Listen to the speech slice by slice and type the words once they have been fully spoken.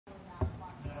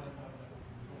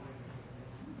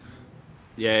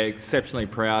Yeah, exceptionally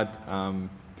proud.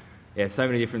 Yeah, so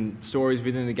many different stories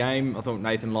within the game. I thought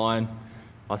Nathan Lyon,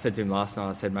 I said to him last night,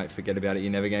 I said, mate, forget about it.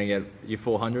 You're never going to get your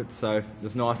 400. So it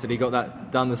was nice that he got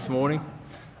that done this morning.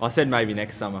 I said maybe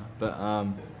next summer, but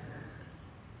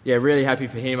yeah, really happy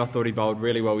for him. I thought he bowled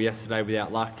really well yesterday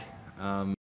without luck.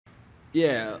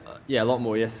 Yeah, a lot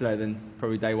more yesterday than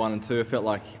probably day 1 and 2. I felt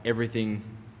like everything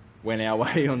went our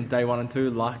way on day 1 and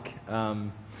 2, luck.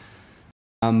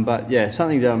 But yeah,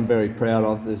 something that I'm very proud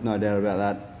of. There's no doubt about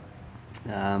that.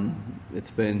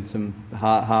 It's been some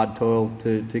hard toil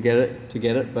to get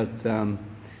it, but it's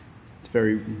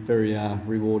very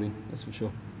rewarding. That's for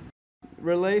sure.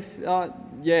 Relief,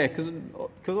 yeah, because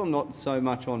I'm not so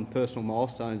much on personal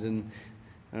milestones, and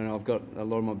I've got a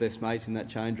lot of my best mates in that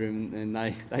change room, and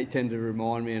they tend to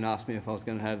remind me and ask me if I was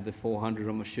going to have the 400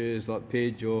 on my shoes like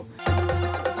Pidge or.